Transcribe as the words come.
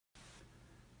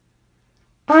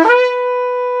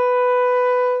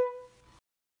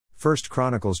1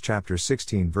 Chronicles chapter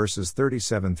 16 verses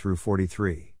 37 through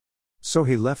 43. So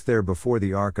he left there before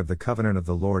the ark of the covenant of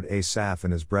the Lord Asaph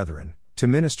and his brethren, to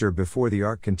minister before the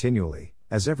ark continually,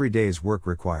 as every day's work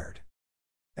required.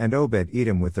 And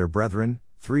Obed-Edom with their brethren,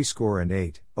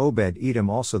 68, Obed-Edom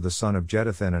also the son of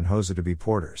Jeduthun and Hosah to be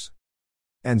porters.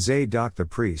 And Zadok the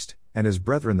priest, and his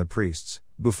brethren the priests,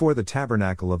 before the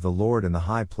tabernacle of the Lord in the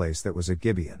high place that was at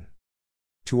Gibeon.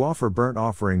 To offer burnt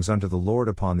offerings unto the Lord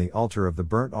upon the altar of the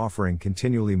burnt offering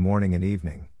continually morning and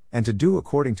evening, and to do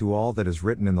according to all that is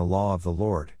written in the law of the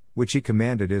Lord, which he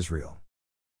commanded Israel.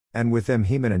 And with them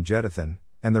Heman and Jeduthun,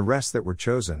 and the rest that were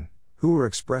chosen, who were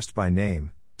expressed by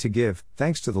name, to give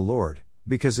thanks to the Lord,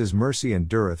 because his mercy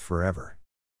endureth forever.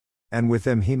 And with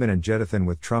them Heman and Jeduthun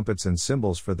with trumpets and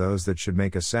cymbals for those that should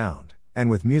make a sound, and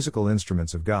with musical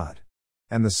instruments of God.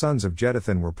 And the sons of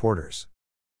Jeduthun were porters.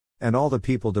 And all the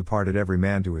people departed every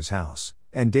man to his house,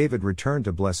 and David returned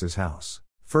to bless his house.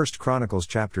 1 Chronicles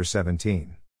chapter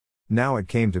 17. Now it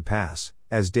came to pass,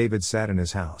 as David sat in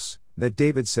his house, that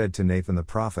David said to Nathan the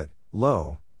prophet,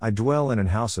 Lo, I dwell in an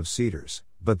house of cedars,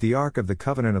 but the ark of the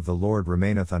covenant of the Lord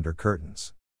remaineth under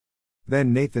curtains.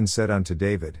 Then Nathan said unto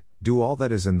David, Do all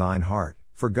that is in thine heart,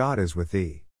 for God is with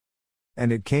thee.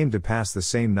 And it came to pass the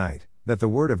same night, that the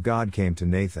word of God came to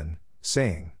Nathan,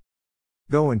 saying,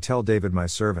 Go and tell David my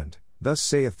servant, Thus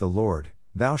saith the Lord,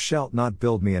 Thou shalt not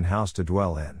build me an house to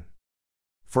dwell in.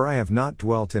 For I have not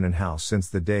dwelt in an house since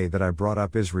the day that I brought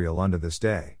up Israel unto this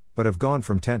day, but have gone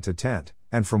from tent to tent,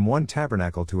 and from one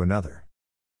tabernacle to another.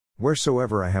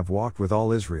 Wheresoever I have walked with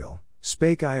all Israel,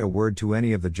 spake I a word to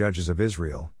any of the judges of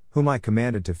Israel, whom I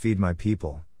commanded to feed my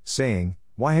people, saying,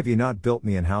 Why have ye not built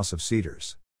me an house of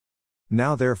cedars?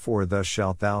 Now therefore thus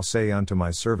shalt thou say unto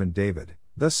my servant David,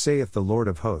 Thus saith the Lord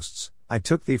of hosts, I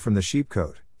took thee from the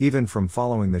sheepcote, even from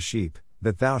following the sheep,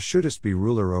 that thou shouldest be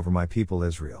ruler over my people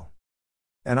Israel.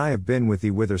 And I have been with thee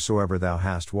whithersoever thou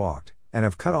hast walked, and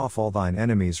have cut off all thine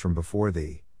enemies from before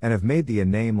thee, and have made thee a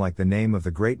name like the name of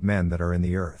the great men that are in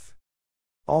the earth.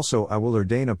 Also I will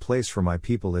ordain a place for my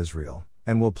people Israel,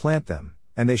 and will plant them,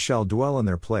 and they shall dwell in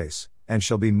their place, and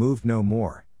shall be moved no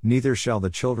more, neither shall the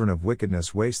children of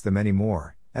wickedness waste them any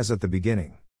more, as at the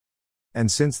beginning. And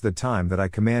since the time that I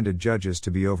commanded judges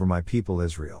to be over my people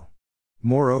Israel.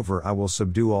 Moreover I will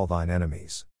subdue all thine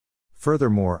enemies.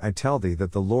 Furthermore I tell thee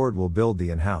that the Lord will build thee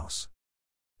an house.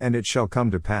 And it shall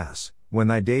come to pass, when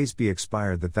thy days be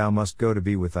expired that thou must go to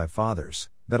be with thy fathers,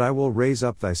 that I will raise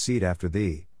up thy seed after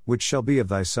thee, which shall be of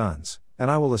thy sons,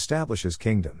 and I will establish his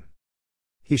kingdom.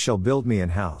 He shall build me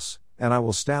an house, and I will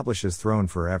establish his throne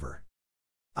forever.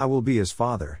 I will be his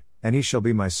father, and he shall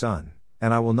be my son,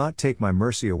 and I will not take my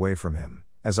mercy away from him,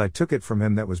 as I took it from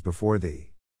him that was before thee.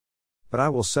 But I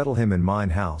will settle him in mine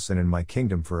house and in my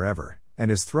kingdom forever, and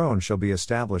his throne shall be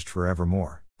established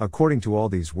forevermore. According to all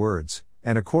these words,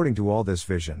 and according to all this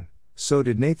vision, so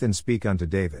did Nathan speak unto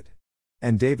David.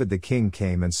 And David the king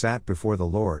came and sat before the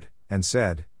Lord, and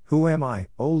said, Who am I,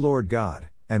 O Lord God,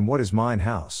 and what is mine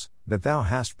house, that thou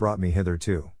hast brought me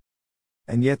hitherto?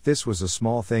 And yet this was a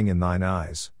small thing in thine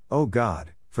eyes, O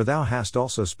God, for thou hast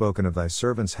also spoken of thy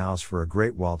servant's house for a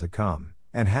great while to come,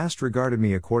 and hast regarded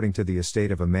me according to the estate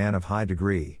of a man of high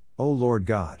degree, O Lord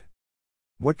God.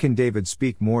 What can David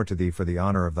speak more to thee for the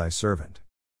honor of thy servant?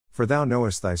 For thou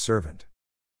knowest thy servant.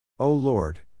 O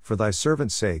Lord, for thy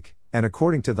servant's sake, and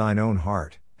according to thine own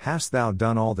heart, hast thou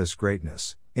done all this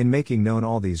greatness, in making known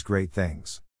all these great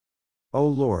things. O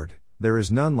Lord, there is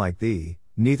none like thee,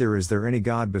 neither is there any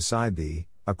God beside thee,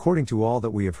 according to all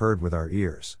that we have heard with our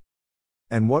ears.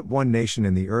 And what one nation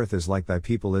in the earth is like thy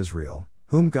people Israel,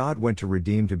 whom God went to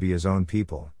redeem to be his own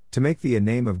people, to make thee a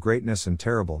name of greatness and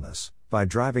terribleness, by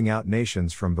driving out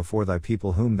nations from before thy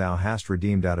people whom thou hast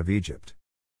redeemed out of Egypt.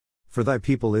 For thy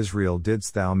people Israel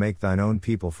didst thou make thine own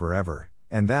people forever,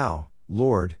 and thou,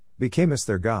 Lord, becamest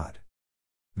their God.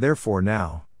 Therefore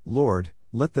now, Lord,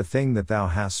 let the thing that thou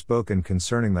hast spoken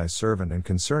concerning thy servant and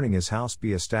concerning his house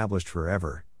be established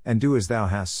forever, and do as thou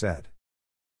hast said.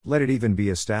 Let it even be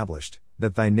established,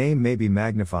 that thy name may be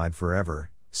magnified forever,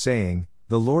 saying,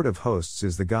 The Lord of hosts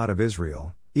is the God of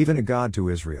Israel, even a God to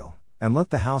Israel, and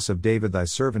let the house of David thy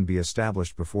servant be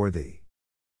established before thee.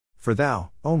 For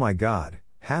thou, O my God,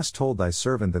 hast told thy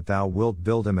servant that thou wilt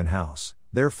build him an house,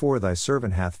 therefore thy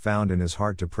servant hath found in his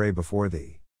heart to pray before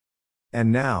thee.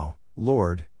 And now,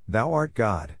 Lord, thou art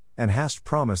God, and hast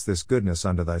promised this goodness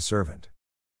unto thy servant.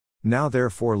 Now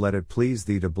therefore let it please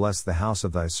thee to bless the house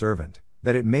of thy servant,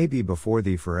 that it may be before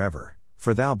thee forever,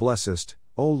 for thou blessest,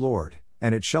 O Lord,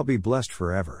 and it shall be blessed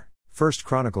forever. 1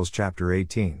 Chronicles chapter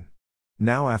 18.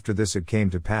 Now after this it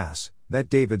came to pass, that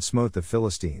David smote the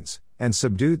Philistines, and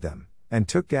subdued them, and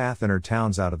took Gath and her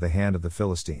towns out of the hand of the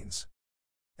Philistines.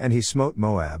 And he smote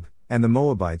Moab, and the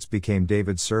Moabites became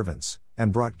David's servants,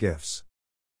 and brought gifts.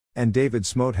 And David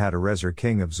smote Hadarezer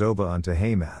king of Zobah unto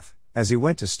Hamath, as he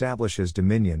went to establish his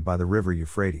dominion by the river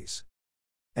Euphrates.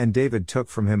 And David took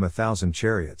from him 1,000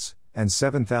 chariots, and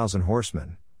 7,000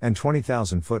 horsemen, and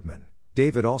 20,000 footmen.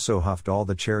 David also huffed all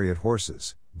the chariot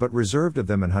horses, but reserved of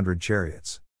them 100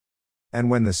 chariots. And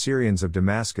when the Syrians of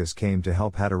Damascus came to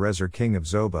help Hadarezer king of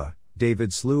Zobah,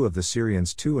 David slew of the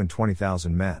Syrians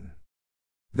 22,000 men.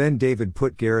 Then David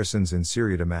put garrisons in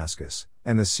Syria Damascus,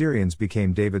 and the Syrians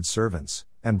became David's servants,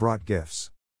 and brought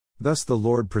gifts. Thus the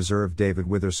Lord preserved David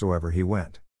whithersoever he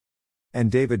went. And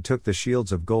David took the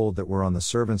shields of gold that were on the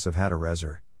servants of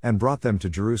Hadarezer, and brought them to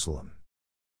Jerusalem.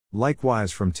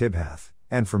 Likewise from Tibhath,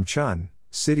 and from Chun,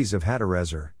 cities of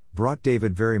Hadarezer, brought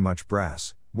David very much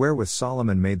brass, wherewith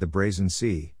Solomon made the brazen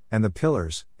sea, and the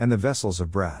pillars, and the vessels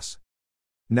of brass.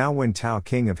 Now when Tou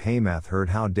king of Hamath heard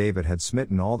how David had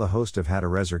smitten all the host of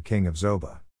Hadarezer king of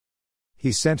Zobah,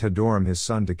 he sent Hadoram his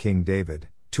son to King David,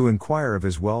 to inquire of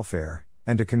his welfare,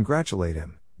 and to congratulate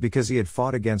him, because he had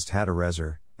fought against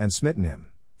Hadarezer, and smitten him.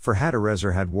 For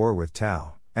Hadarezer had war with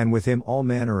Tou, and with him all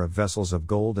manner of vessels of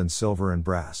gold and silver and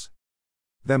brass.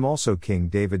 Them also King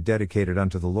David dedicated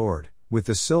unto the Lord, with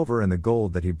the silver and the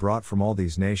gold that he brought from all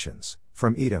these nations,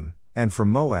 from Edom, and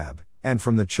from Moab, and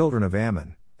from the children of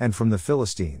Ammon, and from the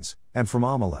Philistines, and from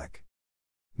Amalek.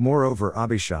 Moreover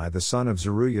Abishai the son of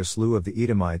Zeruiah slew of the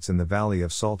Edomites in the valley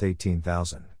of Salt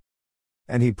 18,000.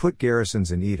 And he put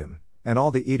garrisons in Edom, and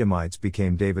all the Edomites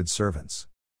became David's servants.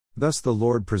 Thus the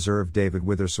Lord preserved David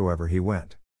whithersoever he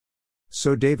went.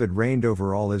 So David reigned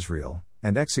over all Israel,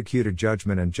 and executed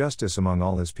judgment and justice among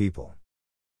all his people.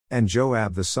 And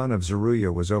Joab the son of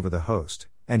Zeruiah was over the host,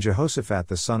 and Jehoshaphat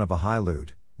the son of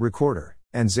Ahilud, recorder,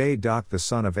 and Zadok the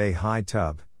son of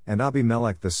Ahitub, and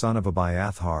Abimelech the son of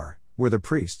Abiathar, were the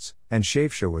priests, and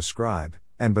Shapha was scribe,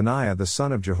 and Benaiah the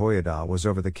son of Jehoiada was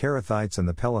over the Kerethites and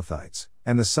the Pelethites,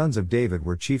 and the sons of David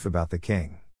were chief about the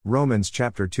king. Romans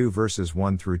chapter 2 verses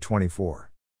 1 through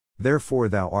 24. Therefore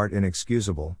thou art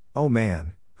inexcusable, O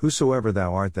man, whosoever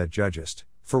thou art that judgest,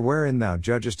 for wherein thou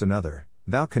judgest another,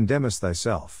 thou condemnest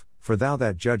thyself, for thou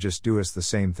that judgest doest the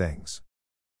same things.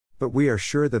 But we are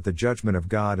sure that the judgment of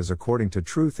God is according to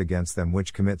truth against them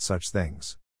which commit such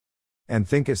things. And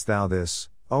thinkest thou this,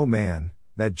 O man,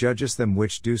 that judgest them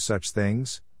which do such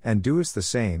things, and doest the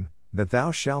same, that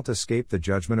thou shalt escape the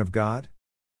judgment of God?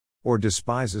 Or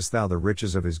despisest thou the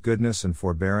riches of his goodness and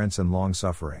forbearance and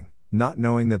longsuffering, not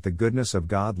knowing that the goodness of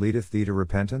God leadeth thee to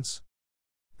repentance?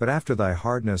 But after thy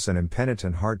hardness and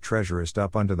impenitent heart treasurest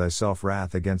up unto thyself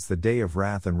wrath against the day of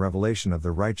wrath and revelation of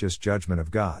the righteous judgment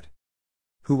of God,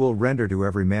 who will render to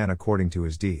every man according to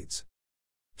his deeds.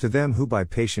 To them who by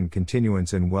patient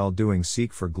continuance in well-doing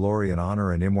seek for glory and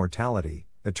honor and immortality,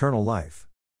 eternal life.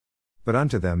 But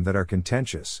unto them that are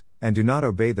contentious, and do not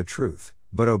obey the truth,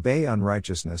 but obey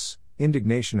unrighteousness,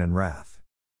 indignation and wrath,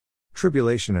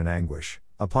 tribulation and anguish,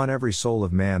 upon every soul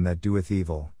of man that doeth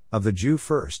evil, of the Jew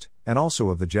first, and also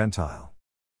of the Gentile.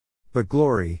 But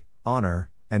glory, honor,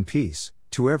 and peace,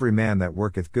 to every man that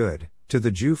worketh good, to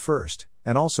the Jew first,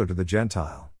 and also to the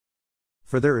Gentile.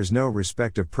 For there is no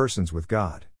respect of persons with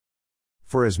God.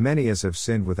 For as many as have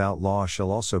sinned without law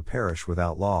shall also perish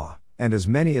without law, and as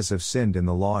many as have sinned in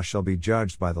the law shall be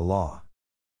judged by the law.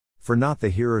 For not the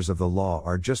hearers of the law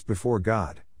are just before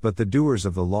God, but the doers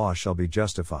of the law shall be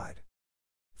justified.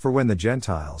 For when the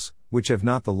Gentiles, which have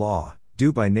not the law,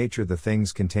 do by nature the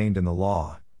things contained in the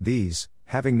law, these,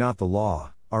 having not the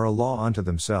law, are a law unto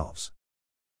themselves,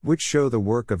 which show the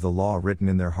work of the law written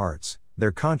in their hearts,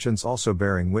 their conscience also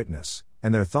bearing witness,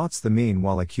 and their thoughts the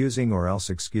meanwhile accusing or else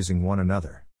excusing one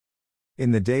another.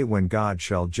 In the day when God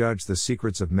shall judge the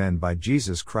secrets of men by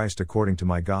Jesus Christ according to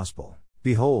my gospel,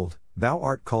 behold, thou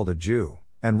art called a Jew,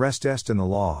 and restest in the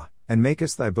law, and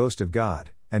makest thy boast of God,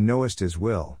 and knowest his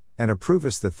will, and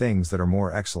approvest the things that are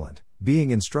more excellent, being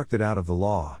instructed out of the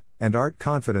law, and art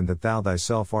confident that thou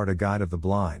thyself art a guide of the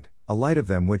blind, a light of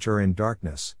them which are in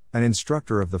darkness, an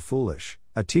instructor of the foolish,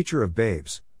 a teacher of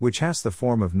babes, which hast the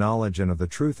form of knowledge and of the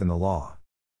truth in the law.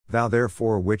 Thou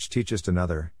therefore which teachest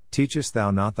another, teachest thou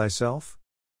not thyself?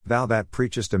 Thou that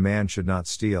preachest a man should not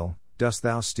steal, dost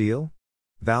thou steal?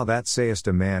 Thou that sayest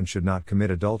a man should not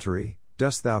commit adultery,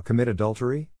 dost thou commit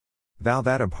adultery? Thou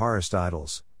that abhorrest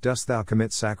idols, dost thou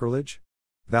commit sacrilege?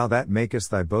 Thou that makest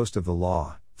thy boast of the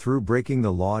law, through breaking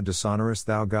the law dishonorest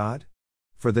thou God?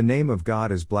 For the name of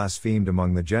God is blasphemed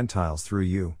among the Gentiles through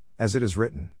you, as it is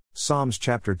written, Psalms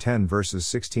chapter 10 verses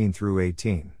 16 through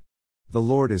 18. The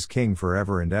Lord is king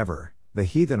forever and ever, the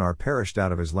heathen are perished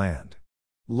out of his land.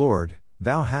 Lord,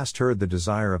 Thou hast heard the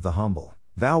desire of the humble,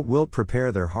 thou wilt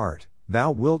prepare their heart, thou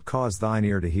wilt cause thine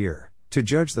ear to hear, to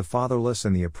judge the fatherless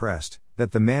and the oppressed,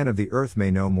 that the man of the earth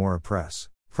may no more oppress.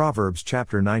 Proverbs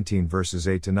chapter 19 verses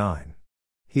 8-9.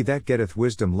 He that getteth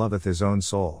wisdom loveth his own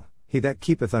soul, he that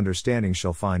keepeth understanding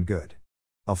shall find good.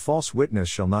 A false witness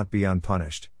shall not be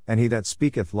unpunished, and he that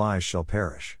speaketh lies shall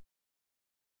perish.